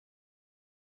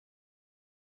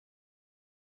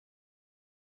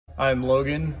I'm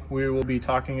Logan. We will be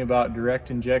talking about direct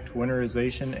inject,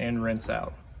 winterization, and rinse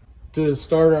out. To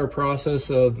start our process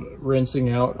of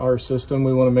rinsing out our system,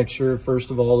 we want to make sure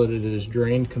first of all that it is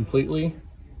drained completely.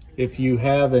 If you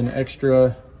have an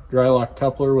extra dry lock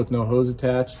coupler with no hose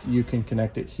attached, you can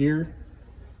connect it here,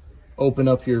 open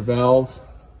up your valve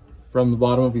from the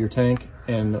bottom of your tank,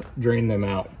 and drain them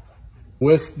out.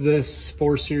 With this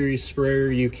 4 Series sprayer,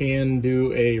 you can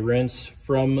do a rinse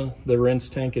from the rinse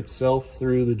tank itself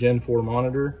through the Gen 4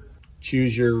 monitor.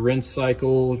 Choose your rinse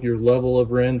cycle, your level of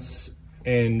rinse,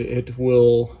 and it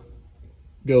will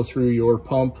go through your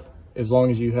pump as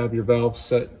long as you have your valves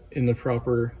set in the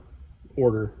proper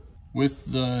order. With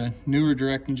the newer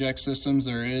direct inject systems,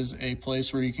 there is a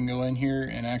place where you can go in here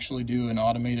and actually do an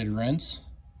automated rinse,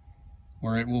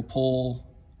 where it will pull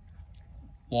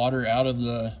water out of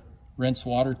the rinse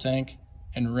water tank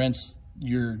and rinse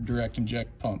your direct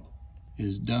inject pump. It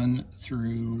is done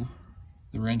through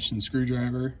the wrench and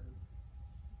screwdriver.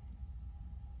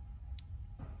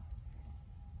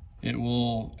 It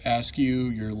will ask you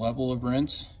your level of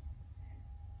rinse,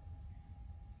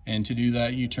 and to do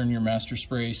that you turn your master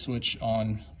spray switch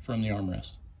on from the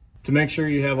armrest. To make sure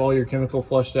you have all your chemical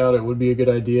flushed out, it would be a good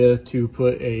idea to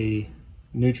put a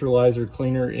neutralizer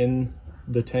cleaner in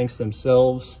the tanks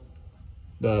themselves.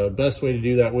 The best way to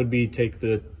do that would be take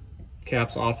the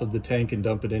caps off of the tank and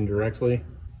dump it in directly.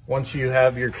 Once you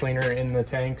have your cleaner in the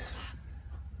tanks,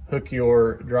 hook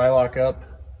your dry lock up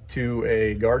to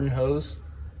a garden hose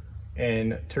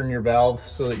and turn your valve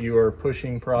so that you are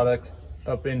pushing product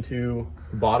up into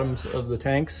the bottoms of the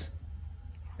tanks,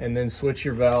 and then switch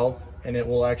your valve and it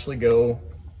will actually go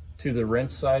to the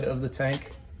rinse side of the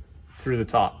tank through the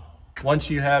top.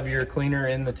 Once you have your cleaner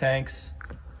in the tanks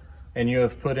and you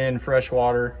have put in fresh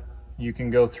water, you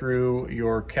can go through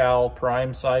your cal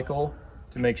prime cycle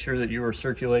to make sure that you are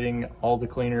circulating all the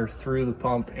cleaner through the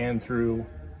pump and through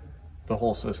the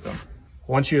whole system.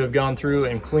 Once you have gone through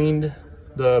and cleaned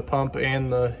the pump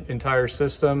and the entire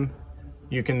system,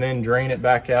 you can then drain it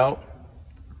back out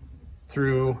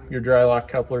through your dry lock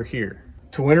coupler here.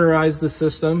 To winterize the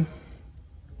system,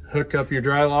 hook up your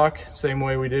dry lock, same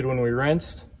way we did when we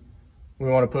rinsed. We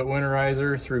want to put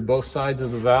winterizer through both sides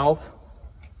of the valve,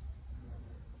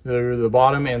 through the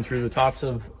bottom and through the tops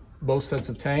of both sets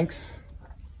of tanks.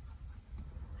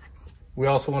 We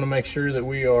also want to make sure that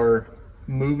we are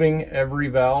moving every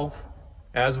valve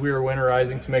as we are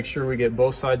winterizing to make sure we get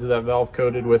both sides of that valve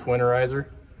coated with winterizer.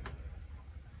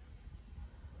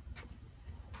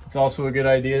 It's also a good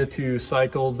idea to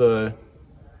cycle the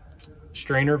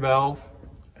strainer valve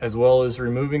as well as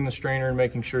removing the strainer and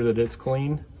making sure that it's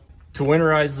clean. To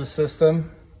winterize the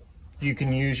system, you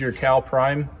can use your cal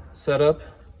prime setup,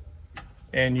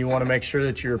 and you want to make sure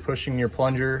that you're pushing your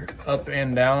plunger up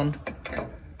and down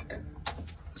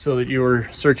so that you are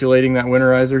circulating that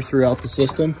winterizer throughout the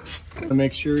system.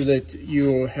 Make sure that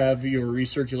you have your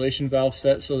recirculation valve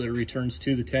set so that it returns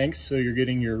to the tanks, so you're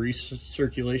getting your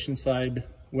recirculation side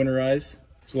winterized,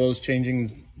 as well as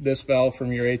changing this valve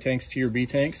from your A tanks to your B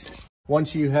tanks.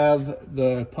 Once you have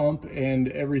the pump and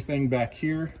everything back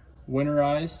here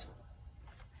winterized,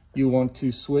 you want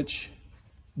to switch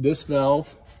this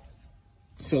valve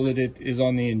so that it is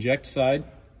on the inject side.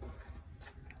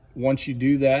 Once you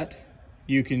do that,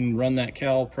 you can run that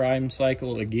cal prime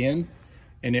cycle again,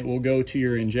 and it will go to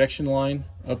your injection line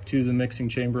up to the mixing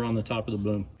chamber on the top of the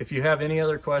boom. If you have any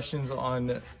other questions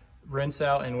on rinse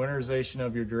out and winterization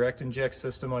of your direct inject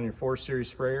system on your 4 Series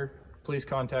sprayer, please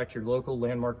contact your local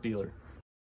Landmark dealer.